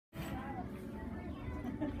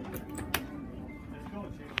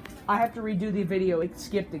I have to redo the video. It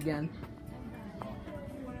skipped again.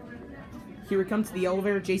 Here we come to the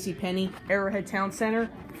elevator, JCPenny, Arrowhead Town Center,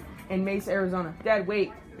 in Mesa, Arizona. Dad,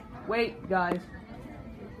 wait. Wait, guys.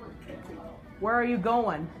 Where are you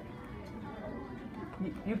going?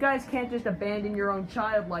 You guys can't just abandon your own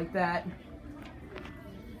child like that.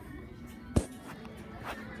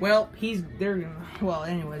 Well, he's there. Well,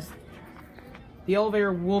 anyways, the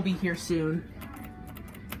elevator will be here soon.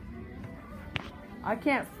 I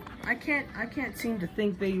can't seem to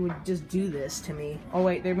think they would just do this to me. Oh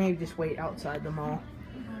wait, they may just wait outside the mall.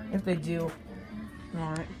 If they do.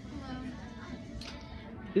 Alright.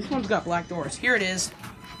 This one's got black doors. Here it is.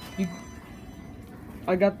 You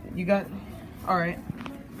got alright.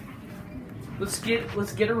 Let's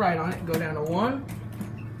get a ride on it. Go down to 1.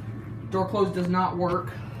 Door close does not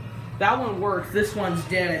work. That one works. This one's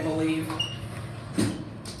dead, I believe.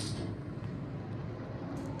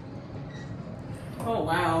 Oh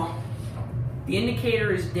wow. The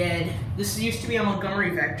indicator is dead. This used to be a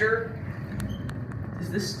Montgomery Vector.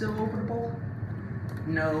 Is this still openable?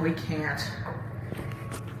 No, we can't.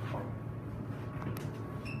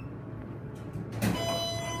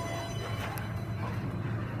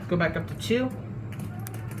 Go back up to 2.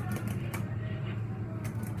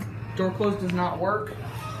 Door close does not work.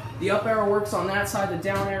 The up arrow works on that side, the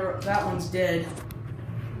down arrow, that one's dead.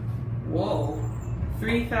 Whoa.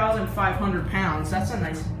 3,500 pounds. That's a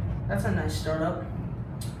nice startup.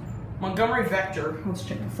 Montgomery Vector. Let's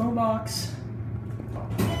check the phone box.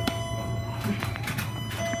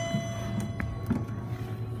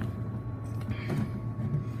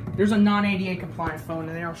 There's a non-ADA compliant phone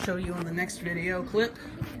in there. I'll show you in the next video clip.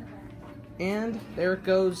 And there it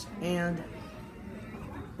goes, and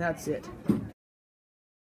that's it.